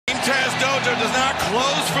Taz Dojo does not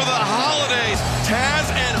close for the holidays. Taz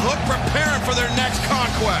and Hook preparing for their next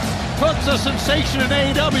conquest. Hook's a sensation in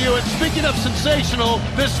AEW, and speaking of sensational,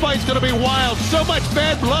 this fight's going to be wild. So much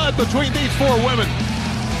bad blood between these four women.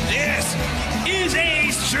 This is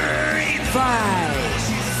a street fight.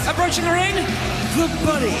 Approaching the ring, the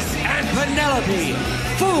Bunny and Penelope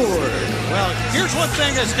Ford. Well, here's one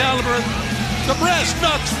thing, Excalibur. The brass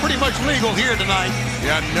knuck's pretty much legal here tonight.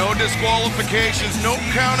 Yeah, no disqualifications, no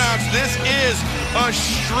countouts. This is a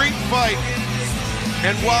street fight.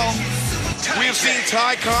 And while we have seen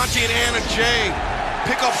Ty Conti and Anna Jay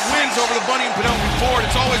pick up wins over the Bunny and Penelope Ford,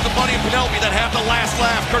 it's always the Bunny and Penelope that have the last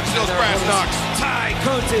laugh, courtesy of those brass knucks. Ty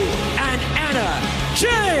Conti and Anna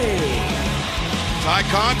Jay. Ty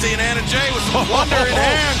Conti and Anna Jay with some wonder in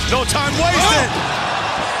hand. No time wasted.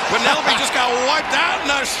 Penelope just got wiped out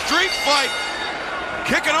in a street fight.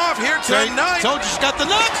 Kicking off here tonight. Told you she's got the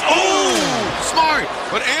nuts. Oh, smart.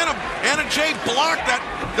 But Anna Jay blocked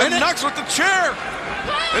the nuts with the chair.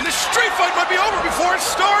 And the street fight might be over before it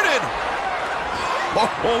started.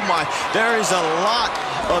 Oh my, there is a lot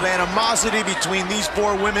of animosity between these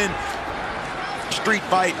four women. Street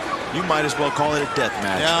fight, you might as well call it a death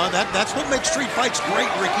match. Yeah, that's what makes street fights great,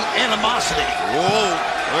 Ricky. Animosity. Whoa,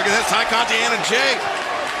 look at this, Ty Conti, Anna Jay.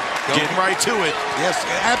 Getting right to it. Yes,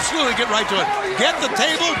 absolutely get right to it. Get the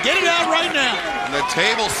table, get it out right now. And the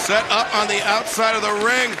table set up on the outside of the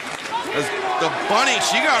ring. As the Bunny,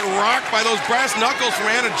 she got rocked by those brass knuckles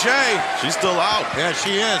from Anna Jay. She's still out. Yeah,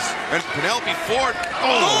 she is. And Penelope Ford.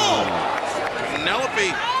 Oh!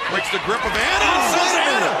 Penelope breaks the grip of Anna. And sends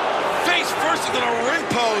Anna face first into the ring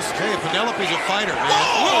post. Hey, Penelope's a fighter, man.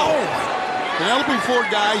 Whoa! Penelope Ford,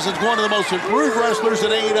 guys, is one of the most improved wrestlers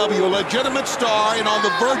in AEW, a legitimate star and on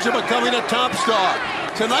the verge of becoming a top star.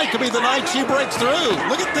 Tonight could be the night she breaks through.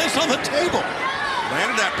 Look at this on the table.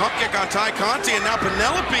 Landed that pump kick on Ty Conti, and now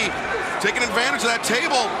Penelope taking advantage of that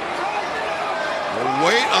table. Oh,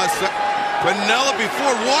 wait a sec. Penelope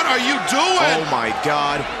Ford, what are you doing? Oh my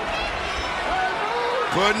God.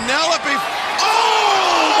 Penelope.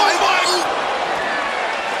 Oh my God.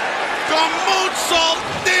 The moonsault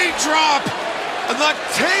knee drop. And the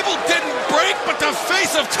table didn't break, but the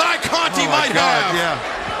face of Ty Conti might have. Yeah.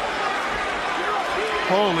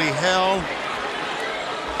 Holy hell.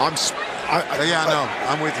 Yeah, no,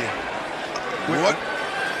 I'm with you. What?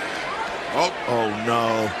 Oh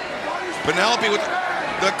no. Penelope with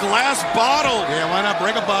the glass bottle. Yeah, why not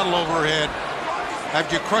bring a bottle over her head?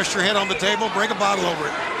 After you crush your head on the table, bring a bottle over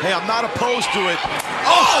it. Hey, I'm not opposed to it.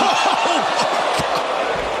 Oh!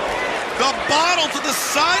 The bottle to the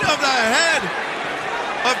side of the head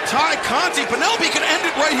of Ty Conti. Penelope can end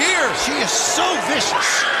it right here. She is so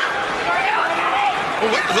vicious. Oh,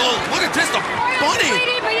 wait, look at this, the Bunny.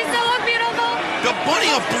 Sweetie, but you still look beautiful. The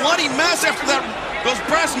Bunny, a bloody mess after those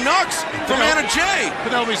brass knucks from Anna Jay.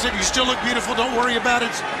 Penelope said, you still look beautiful, don't worry about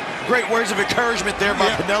it. Great words of encouragement there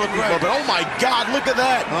by Penelope. Right. But oh my God, look at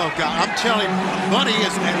that. Oh God, I'm telling you, Bunny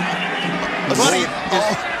is... What?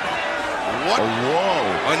 Oh, whoa.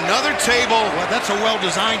 Another table. Well, that's a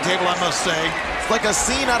well-designed table, I must say. It's like a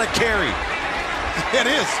scene out of Carrie. It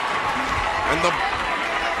is. And the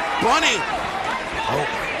Bunny. Oh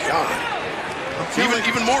my God.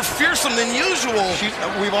 Even more fearsome than usual.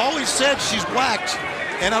 We've always said she's whacked,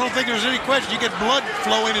 and I don't think there's any question. You get blood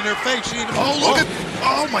flowing in her face.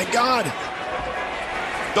 Oh my God.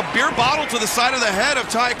 The beer bottle to the side of the head of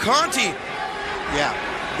Ty Conti. Yeah,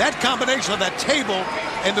 that combination of that table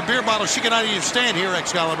and the beer bottle, she cannot even stand here,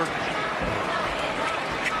 Excalibur.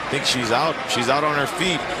 I think she's out. She's out on her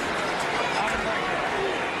feet.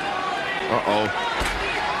 Uh-oh.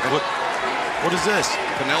 What is this?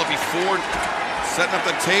 Penelope Ford setting up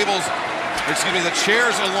the tables, the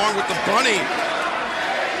chairs along with the Bunny.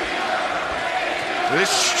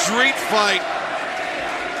 This street fight,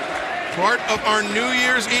 part of our New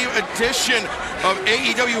Year's Eve edition of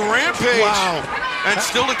AEW Rampage. Wow. And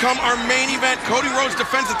still to come, our main event, Cody Rhodes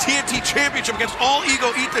defends the TNT Championship against All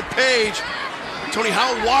Ego Ethan Page. Tony,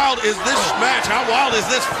 how wild is this match? How wild is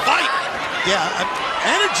this fight? Yeah,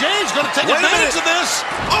 Anna Jay's going to take advantage of this.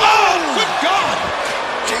 Oh, good God.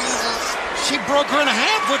 Jesus. She broke her in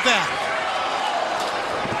half with that.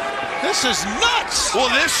 This is nuts. Well,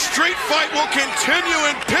 this street fight will continue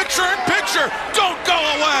in picture-in-picture. Don't go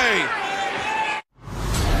away.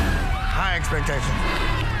 High expectations.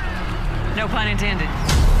 No pun intended. 3, 2,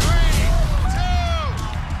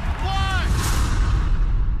 1.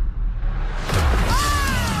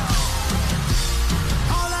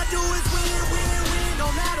 All I do is win, no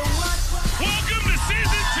matter what. Welcome to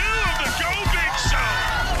season 2 of the Go Big Show.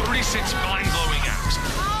 36 mind-blowing acts.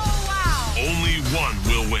 Oh, wow. Only one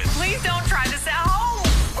will win. Please don't try to sound. Oh,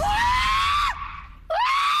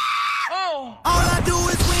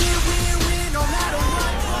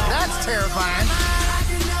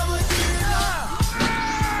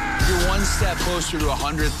 closer to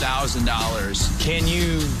 $100,000. Can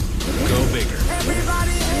you go bigger?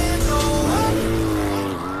 Everybody hands go up.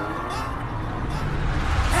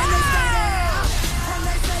 And they say yeah. And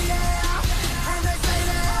they say yeah. And they say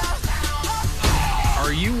yeah.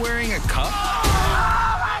 Are you wearing a cup?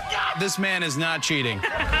 This man is not cheating.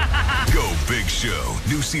 Go Big Show.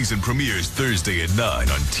 New season premieres Thursday at 9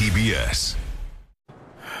 on TBS.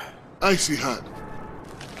 Icy hot.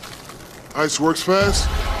 Ice works fast.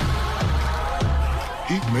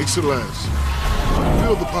 Heat makes it last.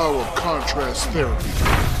 Feel the power of contrast therapy.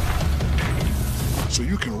 So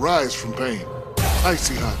you can rise from pain.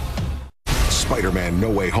 Icy hot. Spider-Man No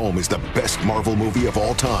Way Home is the best Marvel movie of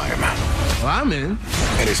all time. Well, I'm in.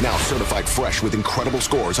 And is now certified fresh with incredible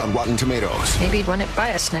scores on Rotten Tomatoes. Maybe run it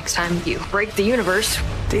by us next time you break the universe.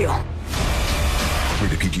 Deal.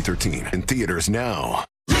 Rated PG-13 in theaters now.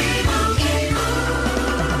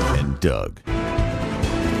 And Doug.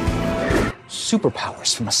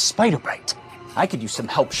 Superpowers from a spider bite. I could use some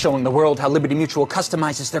help showing the world how Liberty Mutual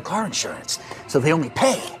customizes their car insurance so they only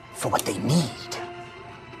pay for what they need.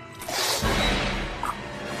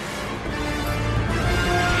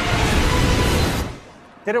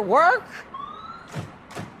 Did it work?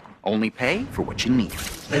 Only pay for what you need.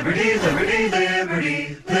 Liberty, liberty,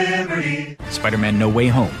 liberty, liberty. Spider-Man No Way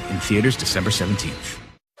Home in theaters December 17th.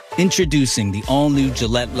 Introducing the all-new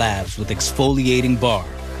Gillette Labs with exfoliating bar.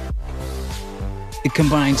 It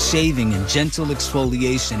combines shaving and gentle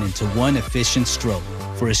exfoliation into one efficient stroke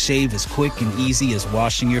for a shave as quick and easy as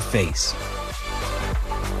washing your face.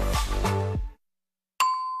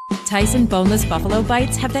 Tyson boneless buffalo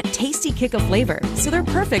bites have that tasty kick of flavor, so they're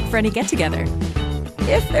perfect for any get-together.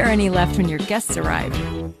 If there are any left when your guests arrive.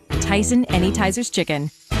 Tyson Anytizers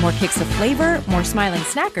Chicken. More kicks of flavor, more smiling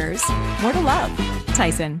snackers, more to love.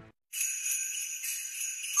 Tyson.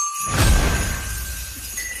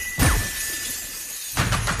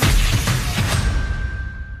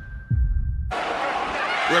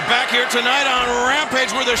 We're back here tonight on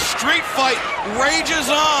Rampage where the street fight rages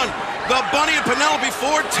on. The Bunny and Penelope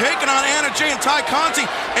Ford taking on Anna Jay and Ty Conti.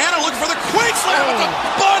 Anna looking for the Queen Slam, but the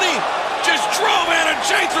Bunny just drove Anna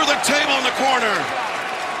Jay through the table in the corner.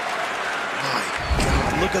 My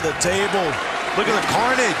God, look at the table. Look at the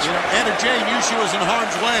carnage. You know, Anna Jay knew she was in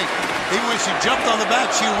harm's way. Even when she jumped on the back,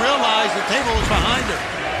 she realized the table was behind her.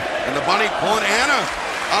 And the Bunny pulling Anna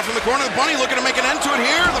out from the corner. The Bunny looking to make an end to it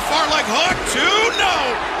here. The far leg hook, 2-no.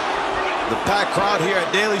 The packed crowd here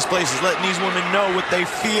at Daly's place is letting these women know what they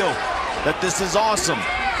feel. That this is awesome.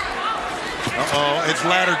 Uh-oh, it's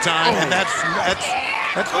ladder time, and that's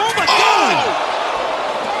oh my God!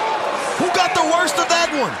 Who got the worst of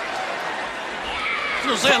that one?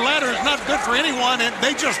 I was saying ladder is not good for anyone, and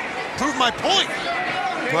they just proved my point.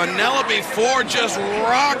 Penelope Ford just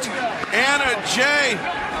rocked Anna Jay.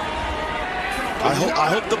 I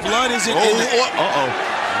hope the blood isn't in it. Uh-oh.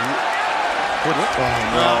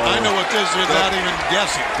 I know what this is without even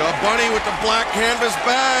guessing. The Bunny with the black canvas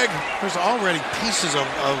bag. There's already pieces of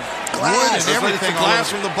glass wood and everything. The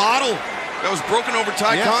glass from the bottle that was broken over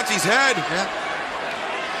Ty Conti's head. Yeah.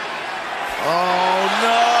 Oh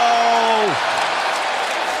no!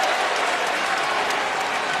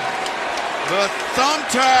 The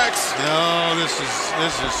thumbtacks. No, this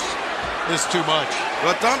is too much.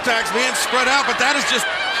 The thumbtacks being spread out, but that is just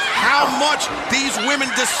how much these women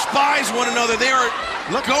despise one another. They are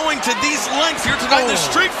going to these lengths here tonight in this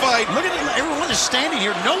street fight. Look at it. Everyone is standing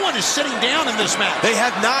here. No one is sitting down in this match. They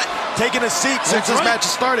have not taken a seat since this match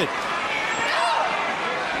has started.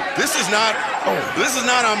 This is not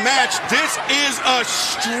a match. This is a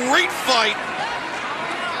street fight.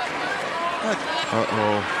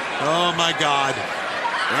 Uh-oh. Oh, my God.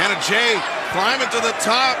 Anna Jay climbing to the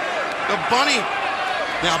top. The Bunny.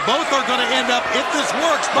 Now, both are going to end up, if this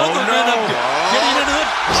works, both are going to end up getting into it.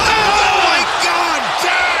 Oh, my God,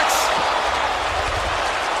 Dax!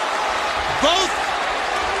 Both.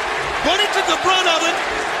 Bunny took the brunt of it,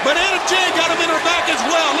 but Anna Jay got him in her back as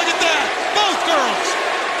well. Look at that. Both girls.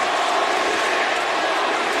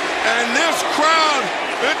 And this crowd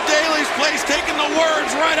at Daly's place taking the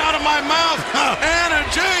words right out of my mouth. Anna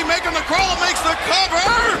Jay making the crawl, makes the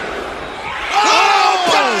cover. Oh,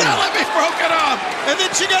 Penelope broke it off. And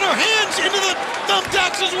then she got her hands into the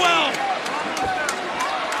thumbtacks as well.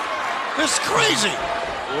 This is crazy.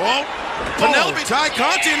 Whoa. Penelope, Ty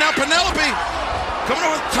Conti, and now Penelope coming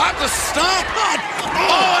over the top to stomp.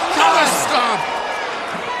 Oh, another stomp.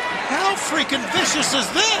 How freaking vicious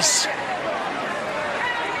is this?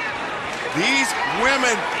 These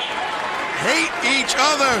women hate each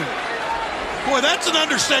other. Boy, that's an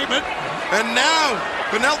understatement. And now,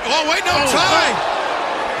 Penelope, oh wait, no, Ty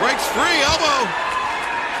breaks free, elbow.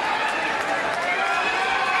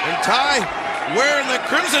 And Ty wearing the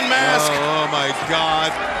crimson mask. Oh my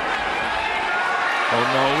God. Oh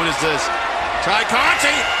no, what is this? Ty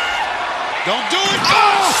Conti. Don't do it.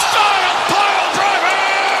 Oh, style pile driver.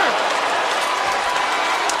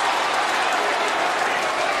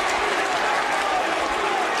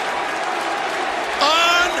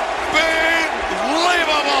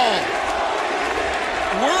 Unbelievable.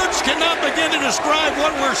 Words cannot begin to describe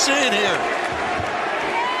what we're seeing here.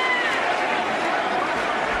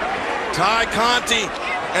 Ty Conti,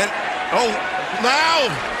 and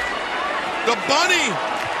now the bunny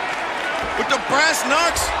with the brass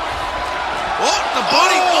knucks. Oh, the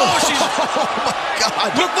bunny! Oh, she's! Oh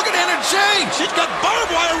my God! Look at Anna Jay. She's got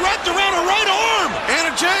barbed wire wrapped around her right arm.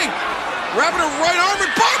 Anna Jay wrapping her right arm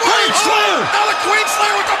in barbed wire. Queen Slayer! Now the Queen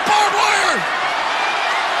Slayer with the barbed wire.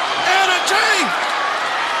 Anna Jay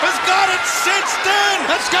has got it cinched in.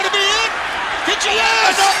 That's got to be it. Get your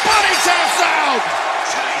ass! And the bunny taps out.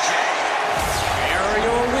 Here are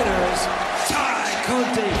your winners, Ty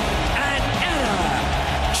Conti and Anna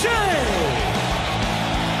Jay.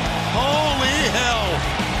 Holy hell.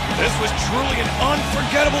 This was truly an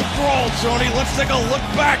unforgettable brawl, Tony. Let's take a look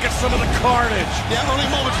back at some of the carnage. Yeah, early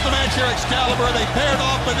moments of the match here, Excalibur. They paired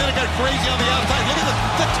off, but then it got crazy on the outside. Look at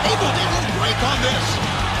the table didn't break on this.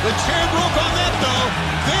 The chair broke on that, though.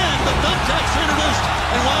 Then the thumbtacks were introduced.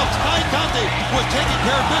 And while Ty Conti was taking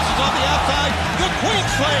care of business on the outside, the Queen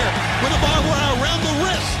Slayer with a barbed wire around the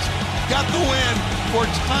wrist got the win for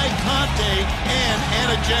Ty Conti and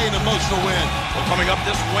Anna Jay, an emotional win. Well, coming up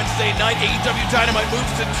this Wednesday night, AEW Dynamite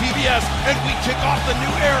moves to TBS, and we kick off the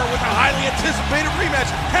new era with a highly anticipated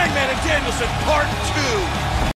rematch, Hangman and Danielson Part 2.